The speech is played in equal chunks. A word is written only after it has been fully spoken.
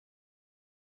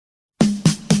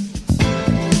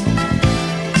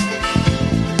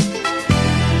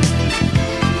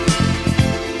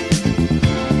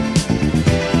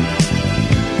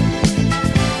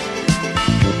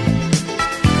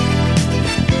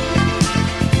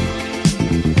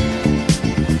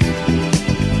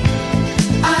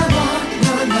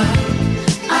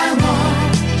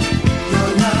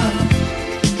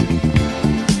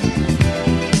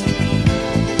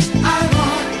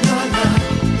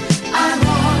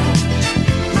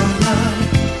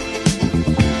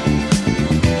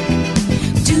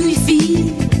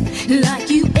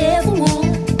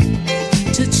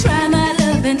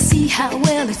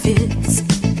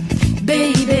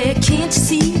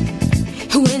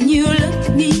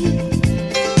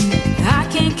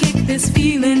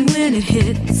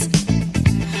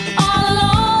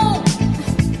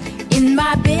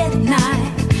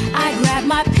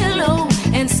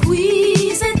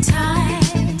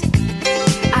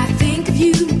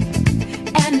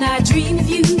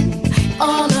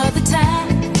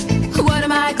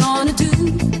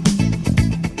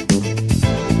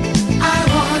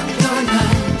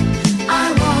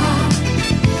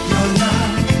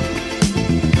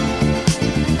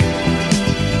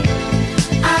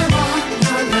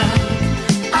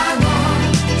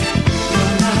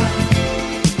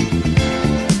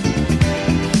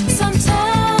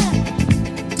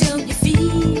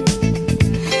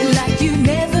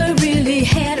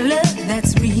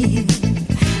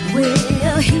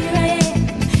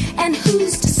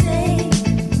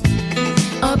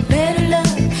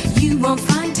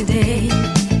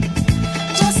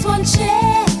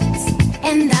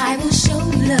and I will show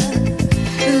love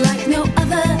like no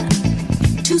other.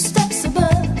 2 steps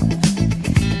above.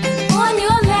 On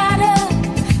your ladder,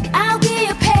 I'll be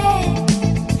a pet.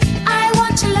 I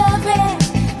want your loving.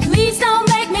 Please don't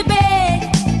make me beg.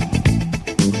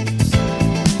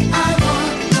 I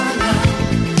want your love.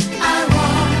 I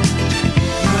want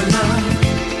your love.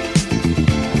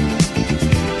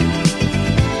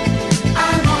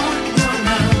 I want your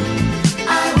love.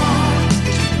 I want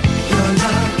your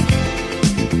love.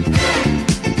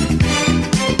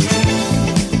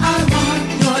 I want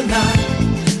your love.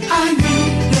 I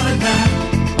need your love.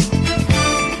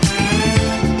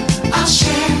 I'll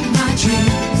share my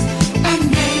dreams and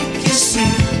make you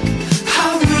see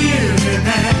how really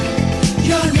bad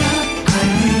your love I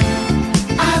need.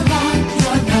 I want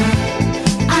your love.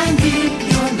 I need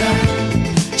your love.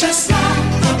 Just like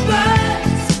the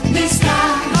birds, they sky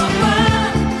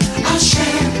above. I'll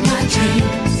share my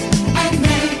dreams and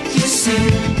make you see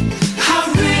how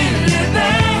really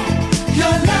bad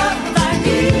your love I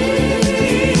need.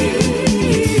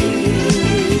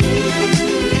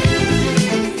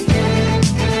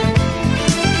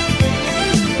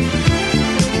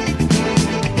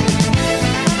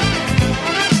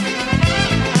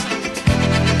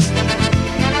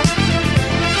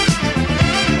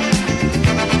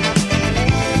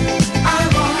 I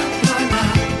want your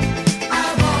love. I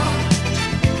want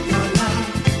your love.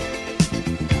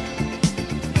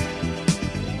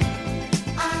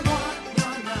 I want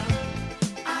your love.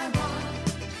 I want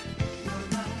your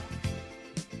love.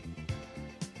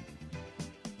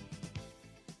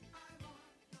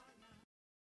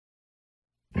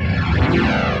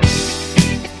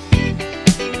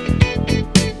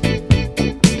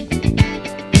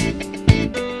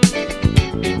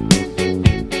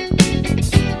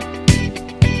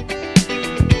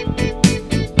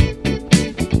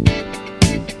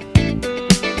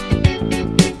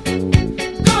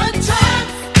 Good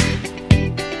times,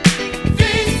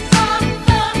 these are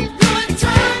the good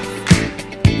times.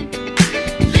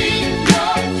 Leave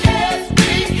your cares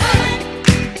behind.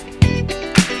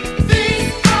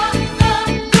 These are the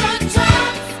good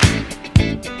times.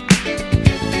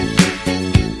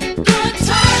 Good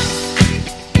times,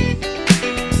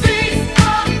 these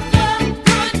are the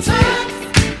good times.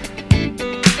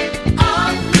 Our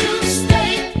new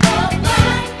state of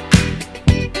mind.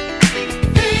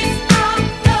 These are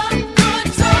the good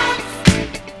times.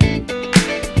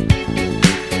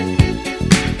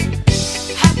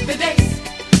 Happy days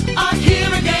are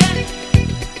here again.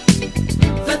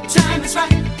 The time is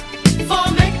right for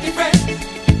making friends.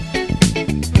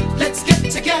 Let's get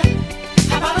together.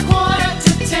 How about a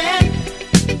 9:45?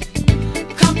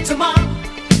 Come tomorrow,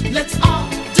 let's all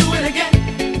do it again.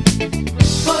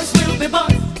 Boys will be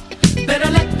boys, better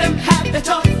let them have their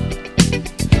toys.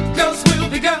 Girls will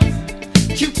be girls,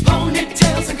 cute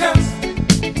ponytails and curls.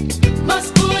 Must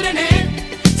put an end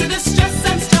to the stress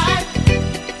and strife.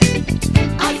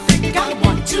 I think I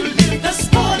want to live the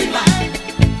sporty life.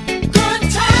 Good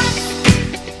times,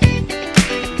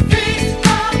 these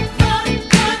are the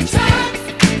good times.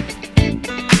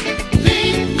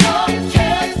 Leave your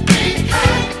cares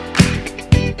behind.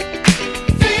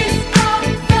 These are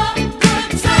the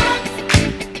good times.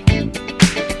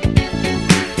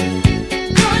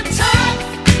 Good times,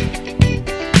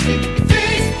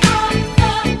 these are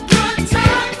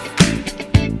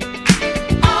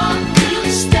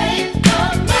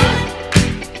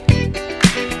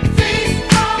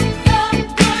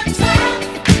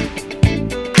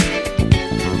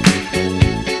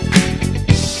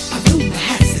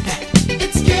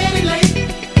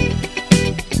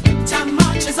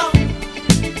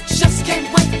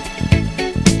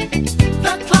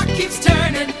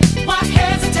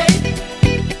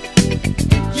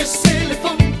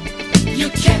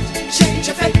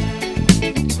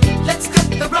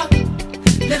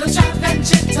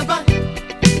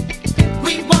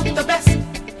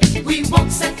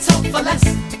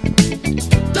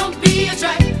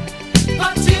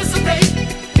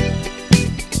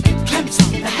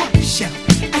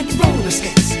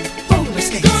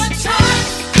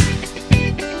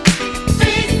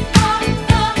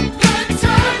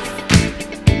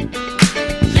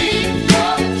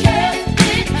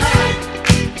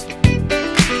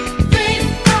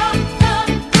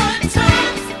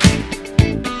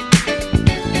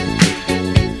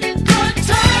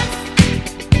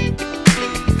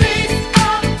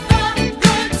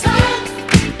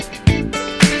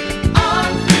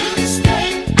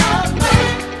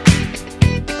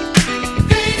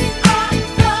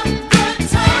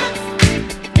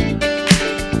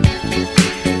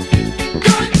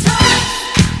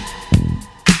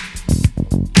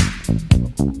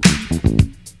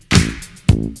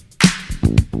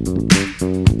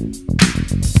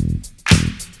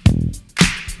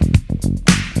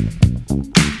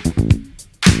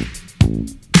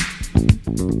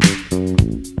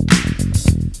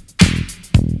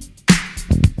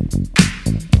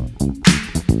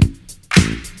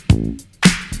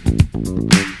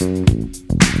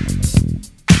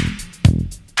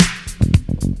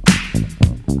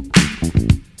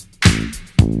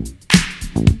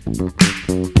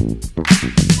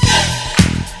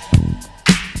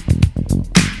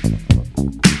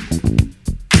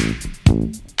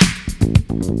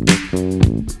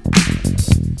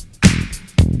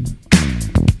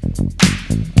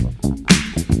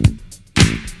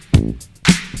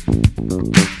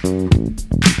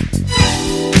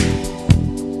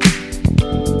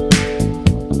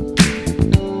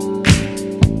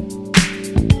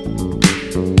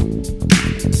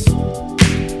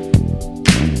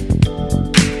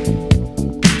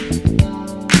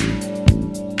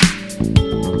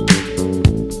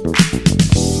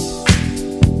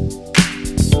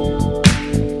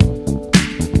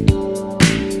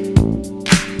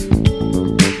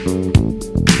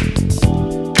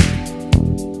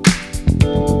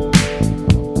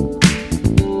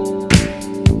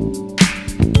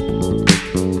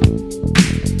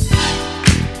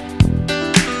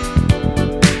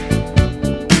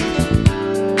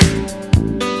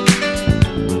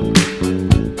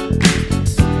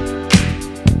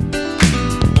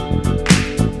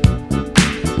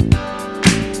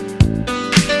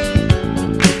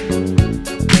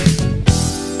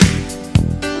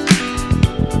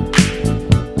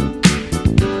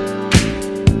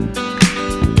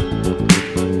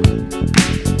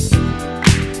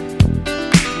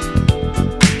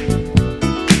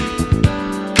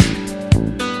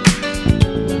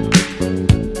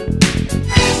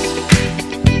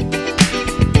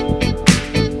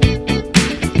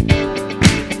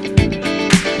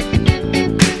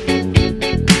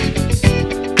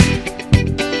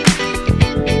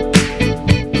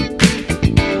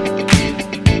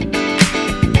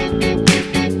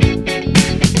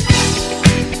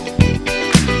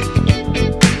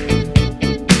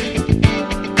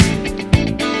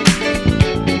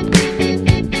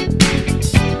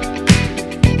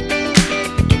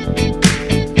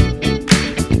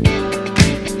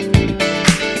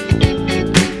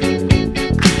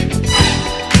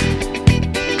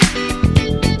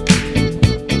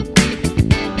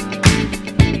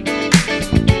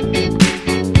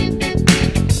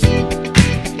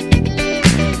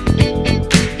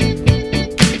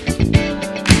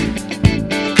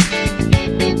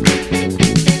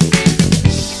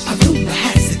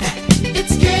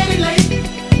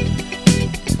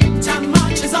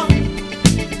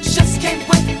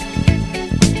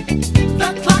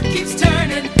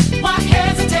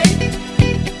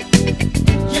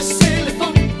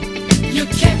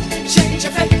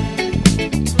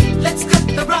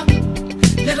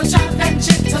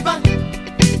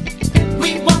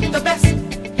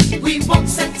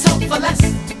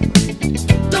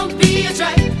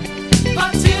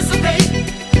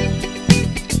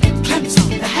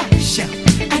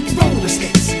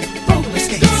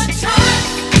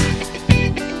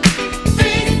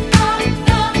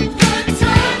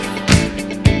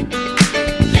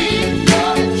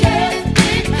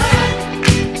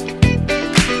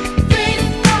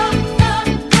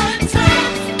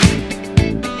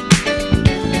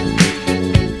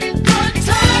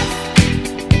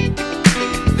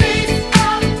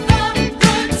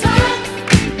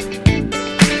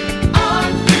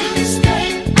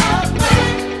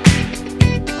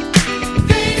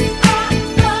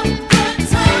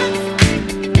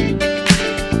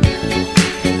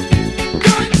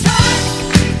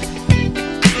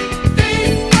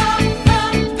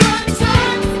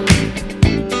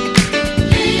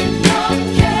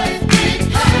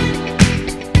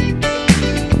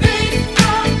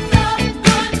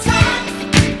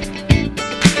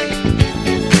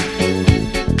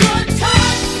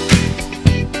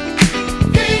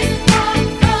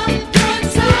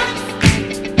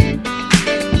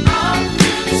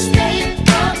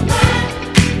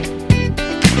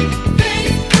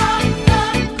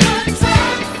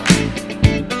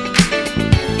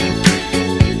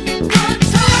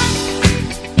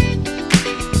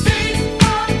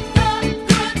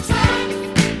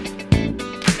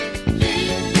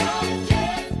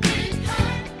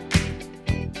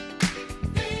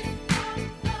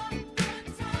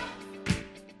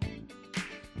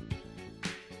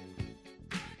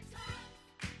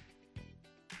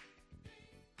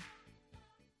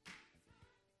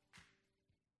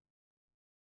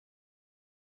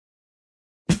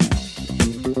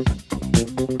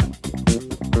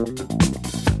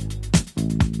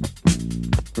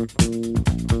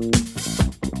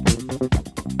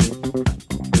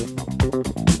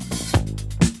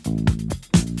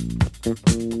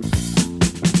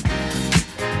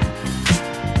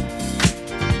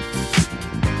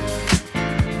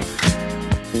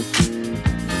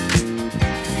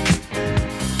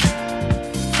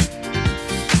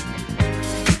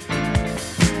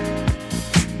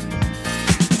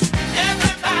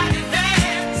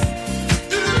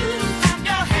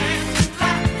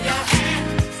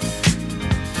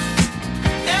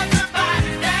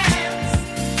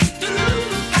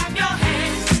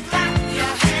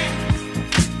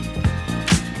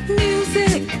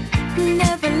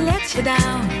never lets you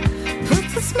down,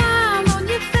 puts a smile on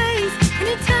your face,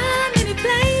 anytime, any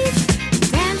place.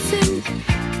 Dancing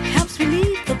helps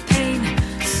relieve the pain,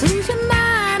 soothes your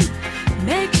mind,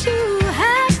 makes you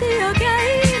happy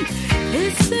again.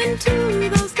 Listen to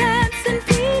those dancing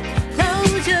feet,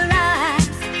 close your eyes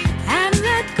and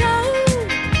let go.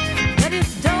 But it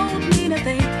don't mean a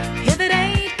thing if it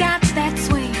ain't got that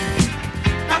swing.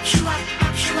 Up you up,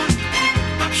 up you up,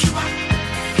 up you up.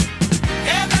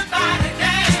 Everybody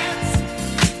dance.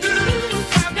 Doo-doo-doo,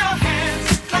 clap your hands,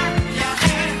 clap your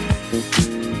hands.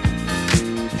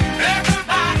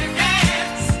 Everybody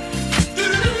dance.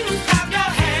 Doo-doo-doo, clap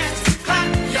your hands, clap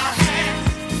your hands.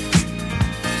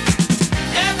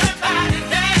 Everybody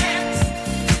dance.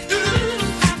 Doo-doo-doo,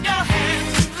 clap your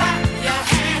hands, clap your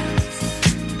hands.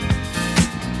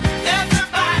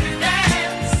 Everybody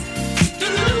dance.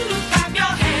 Doo-doo-doo, clap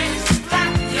your hands,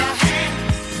 clap your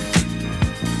hands.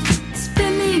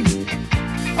 Spinning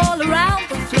all around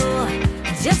the floor,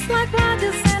 just like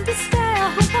Rogers and Astaire,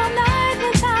 hook all night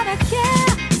without a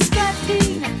care.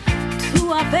 Stepping to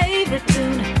our favorite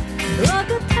tune, the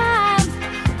good times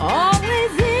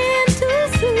always in too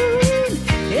soon.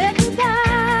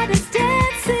 Everybody's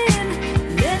dancing,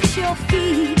 let your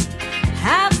feet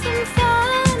have some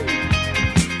fun.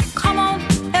 Come on,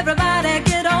 everybody,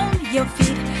 get on your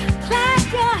feet,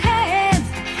 clap your hands,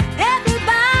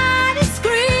 everybody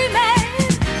screaming.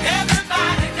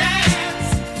 Everybody dance.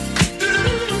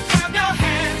 Doo-doo-doo, clap your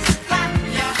hands, clap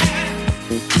your hands.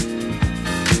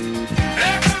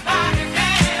 Everybody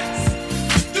dance.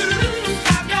 Doo-doo-doo,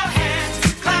 clap your hands,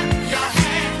 clap your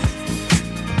hands.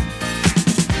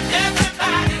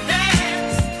 Everybody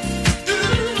dance.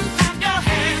 Doo-doo-doo, clap your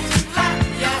hands, clap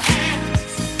your hands.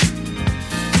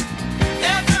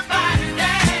 Everybody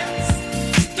dance.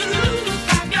 Doo-doo-doo,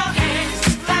 clap your hands,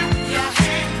 clap your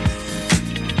hands.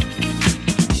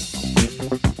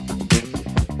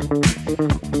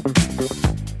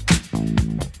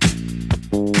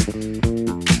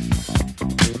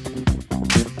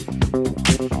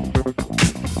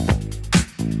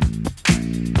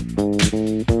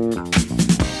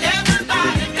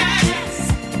 Everybody dance.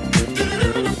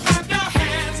 Doo-doo-doo, clap your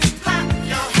hands, clap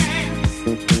your hands.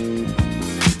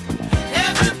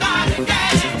 Everybody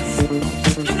dance.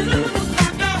 Doo-doo-doo,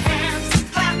 clap your hands,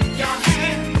 clap your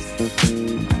hands.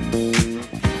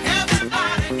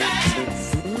 Everybody dance.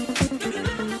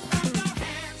 Doo-doo-doo, clap your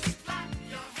hands, clap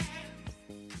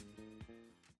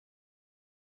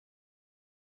your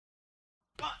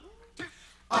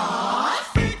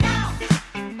hands. Free now.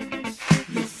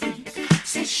 You're free,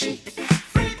 says she.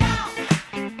 Free now.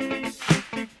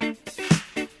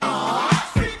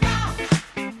 Free now.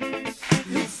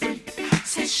 You're free,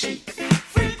 says she.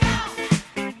 Free now.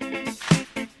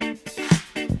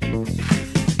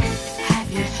 Have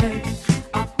you heard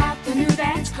about the new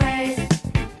dance craze?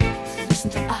 Listen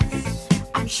to us,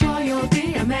 I'm sure you'll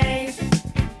be amazed.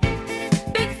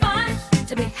 Big fun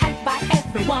to be had by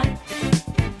everyone.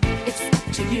 It's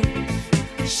up to you,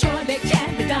 surely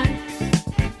can be done.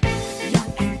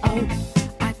 Young and old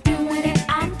are doing it,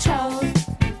 I'm told.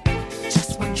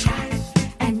 Just one try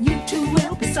and you too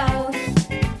will be sold.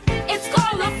 It's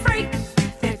called a freak,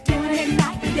 they're doing it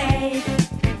night and day.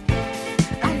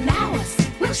 Allow us,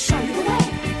 we'll show you the way.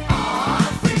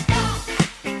 Free now.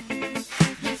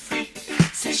 You're free,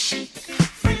 says she.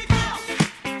 Free now.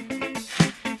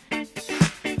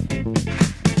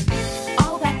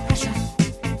 All that pressure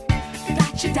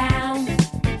got you down,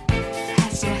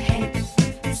 has your head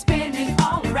spinning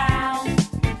all around.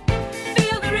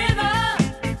 Feel the rhythm,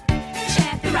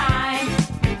 chant the rhyme.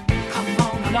 Come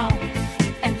on along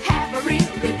and have a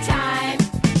real good time.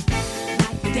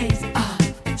 Like the days of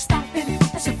stomping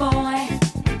as a boy,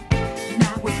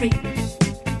 now we're free.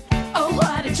 Oh,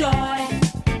 what a joy!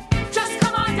 Just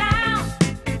come on down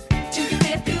to the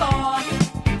fifth floor.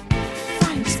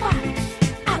 Find a spot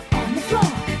out on the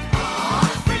floor.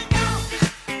 Free now.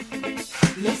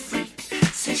 You're free,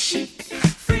 says she.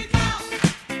 Free now.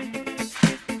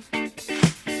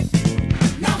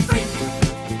 Now free.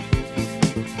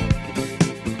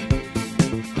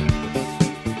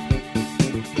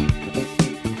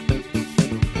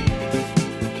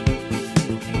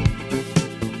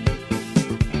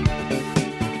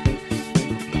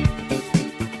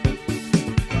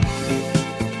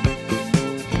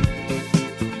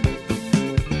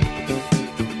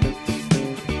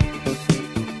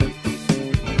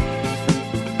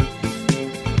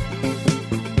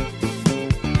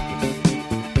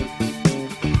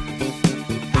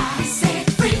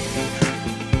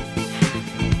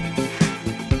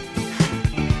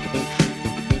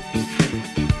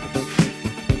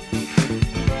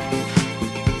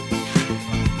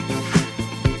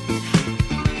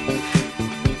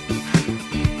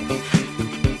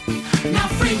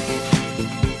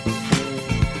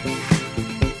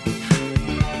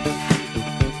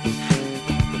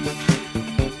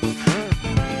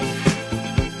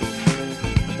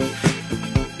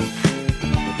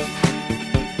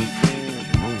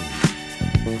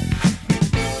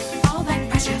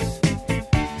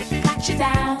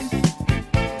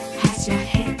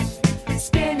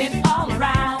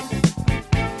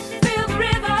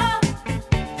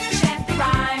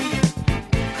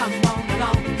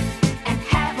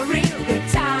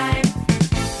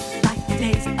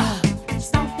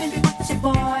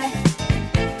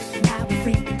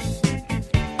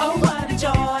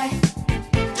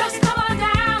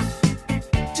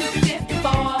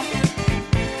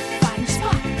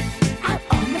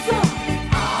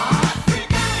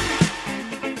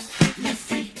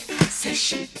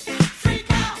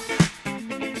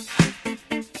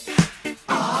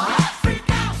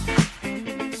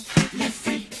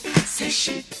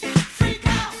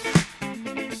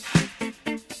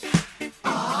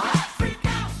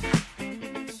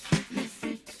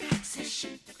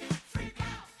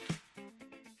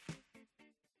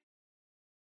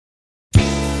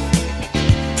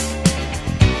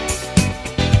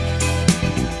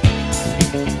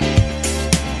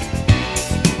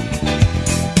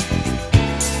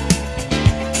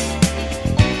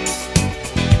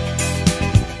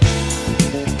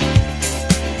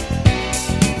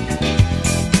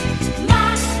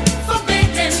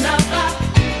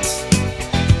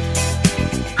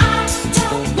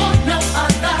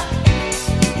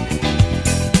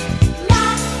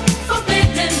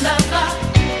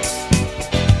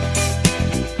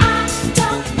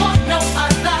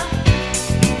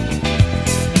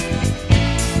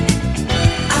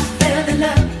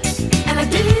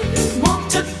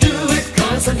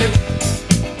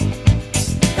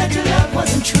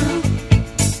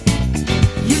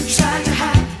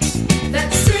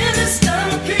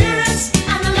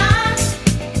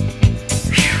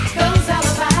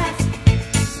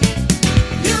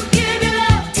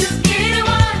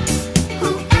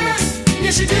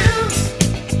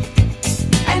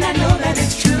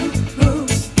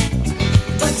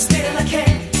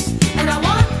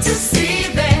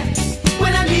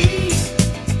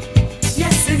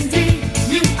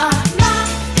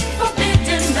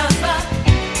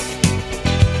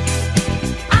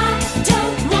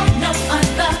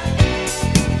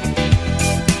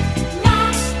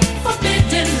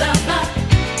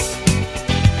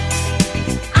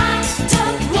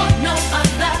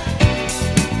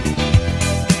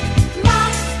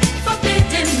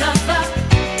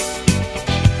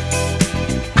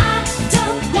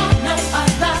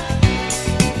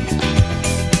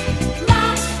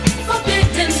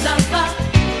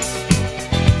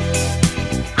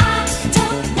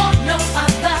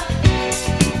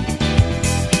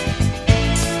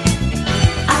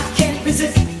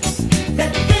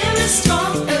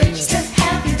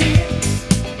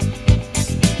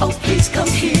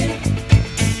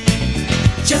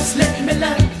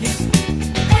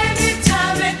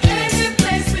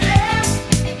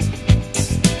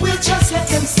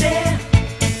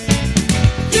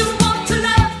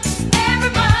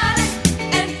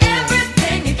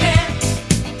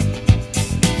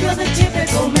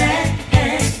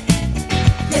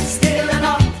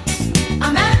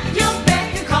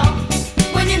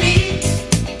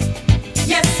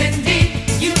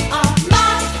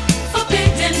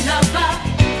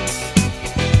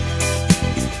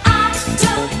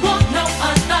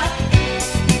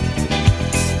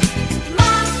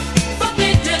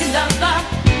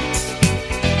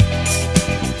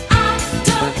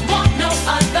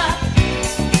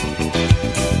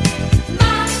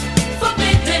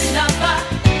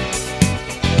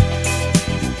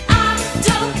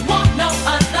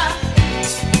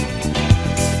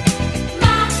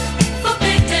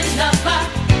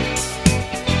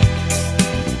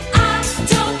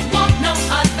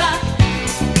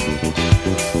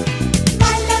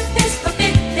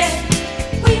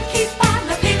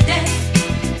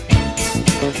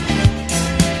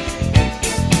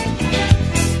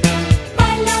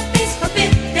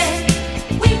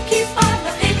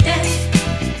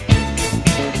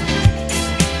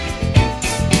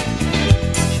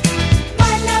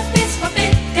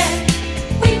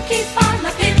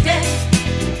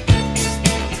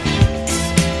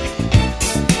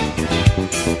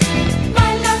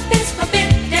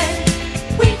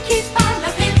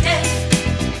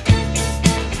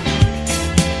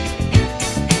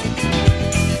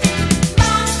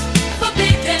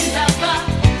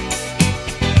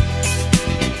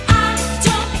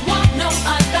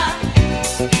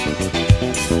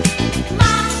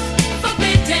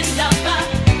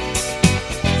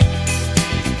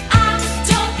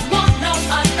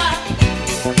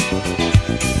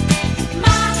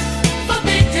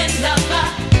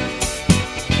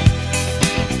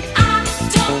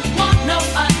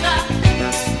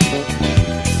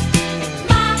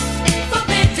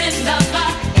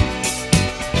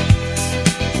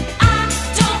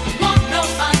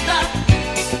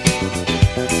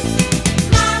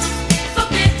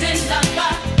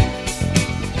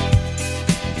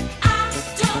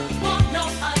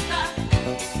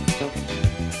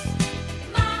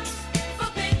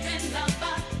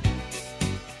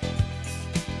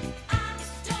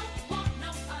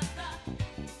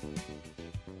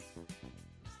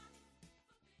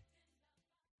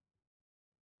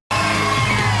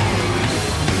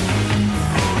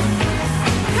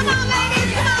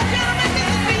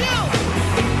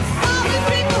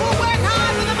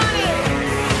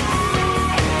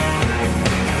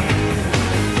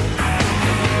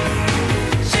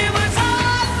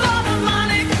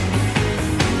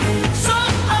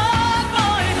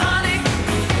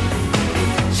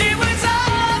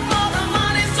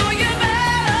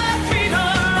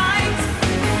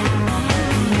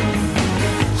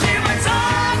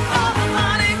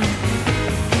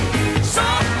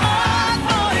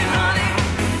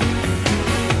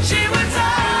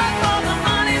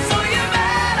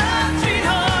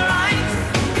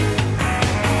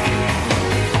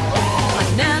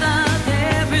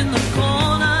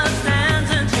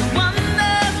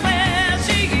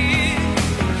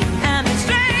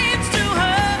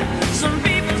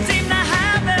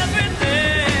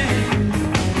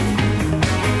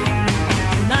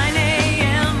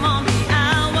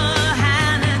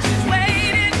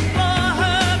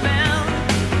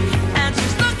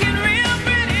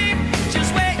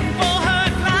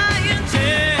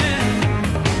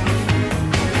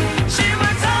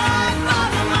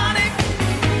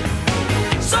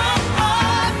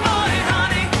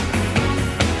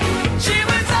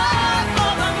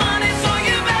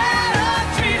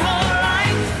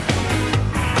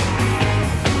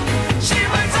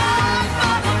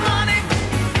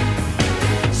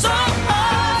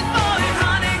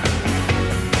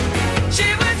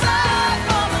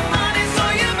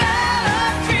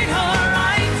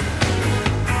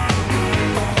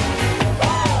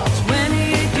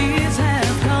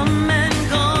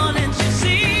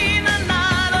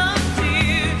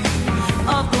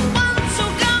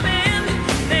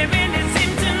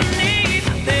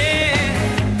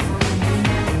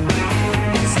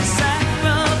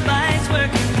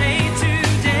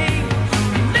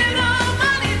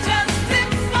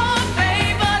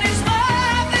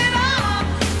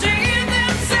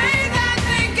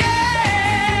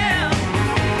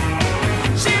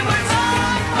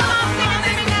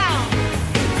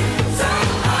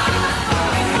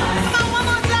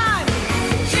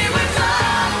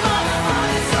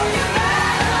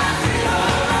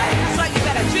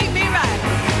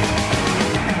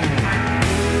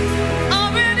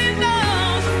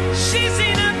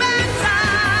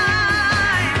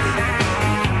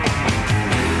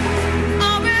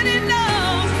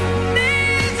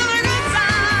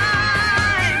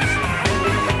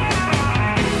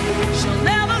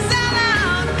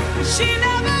 She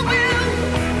never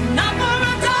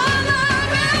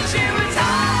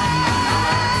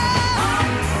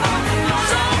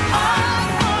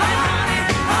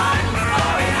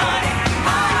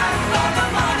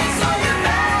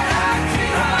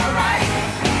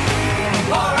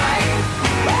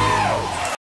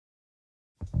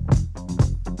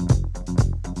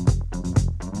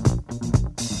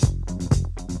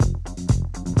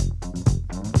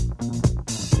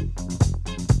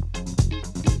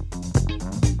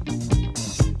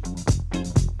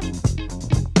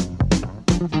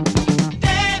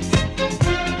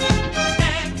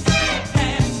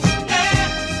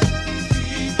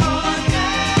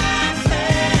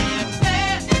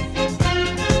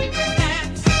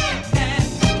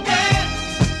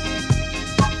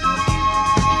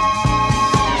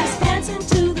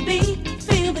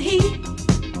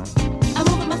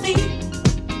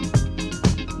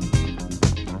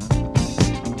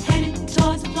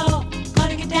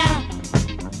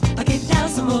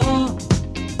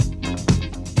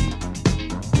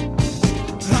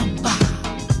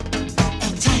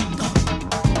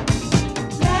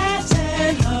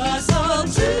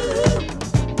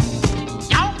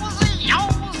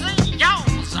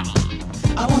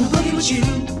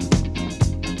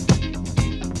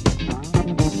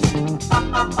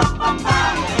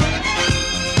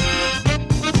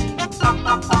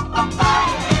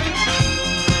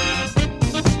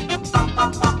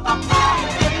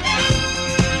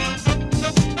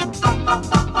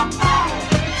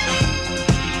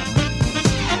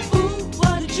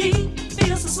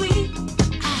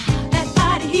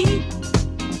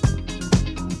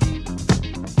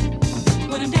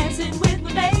when I'm dancing with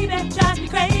my baby. Drives me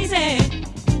crazy,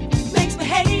 makes me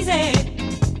hazy.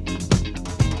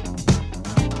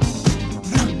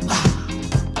 Rumba,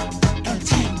 el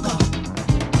tango,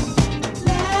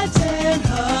 Latin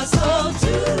hustle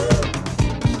too.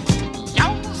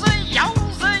 Yowza,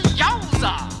 yowza,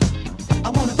 yowza. I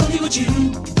wanna boogie with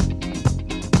you.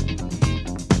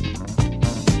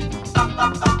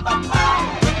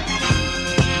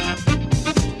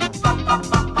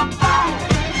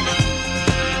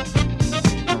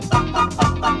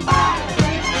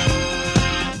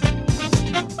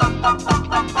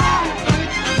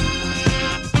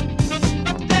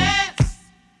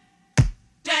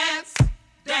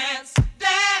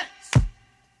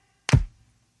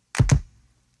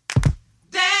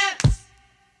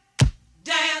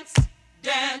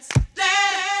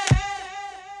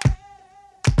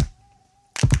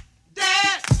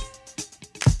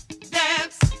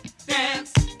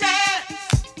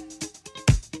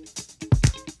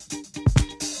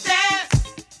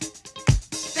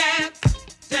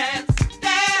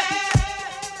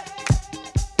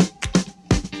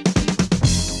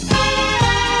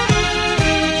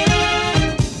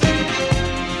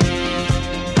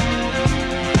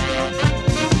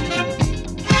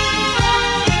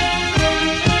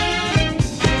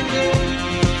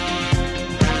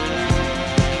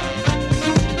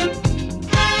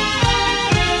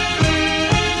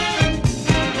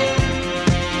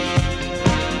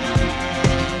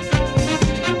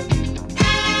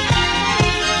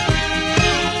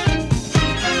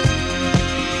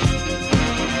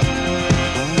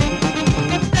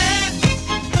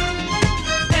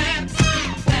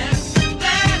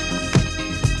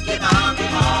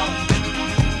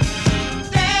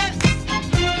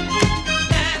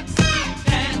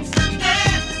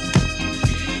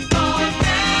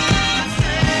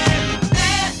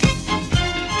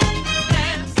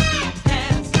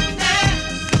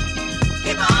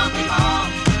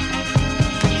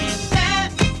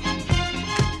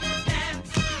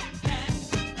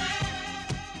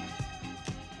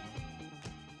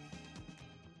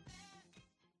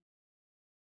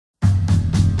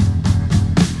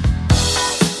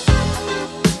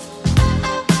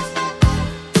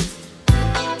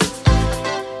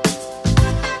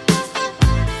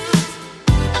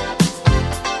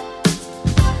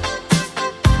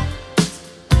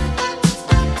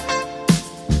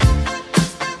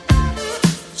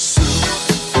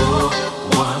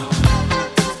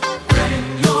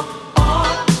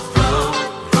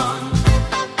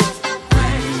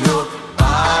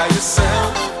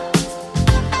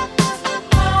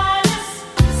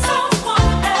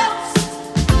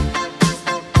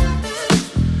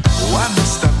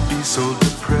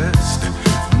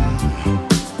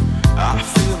 I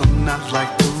feel I'm not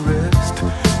like the rest,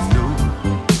 no,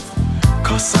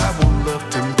 'cause I won't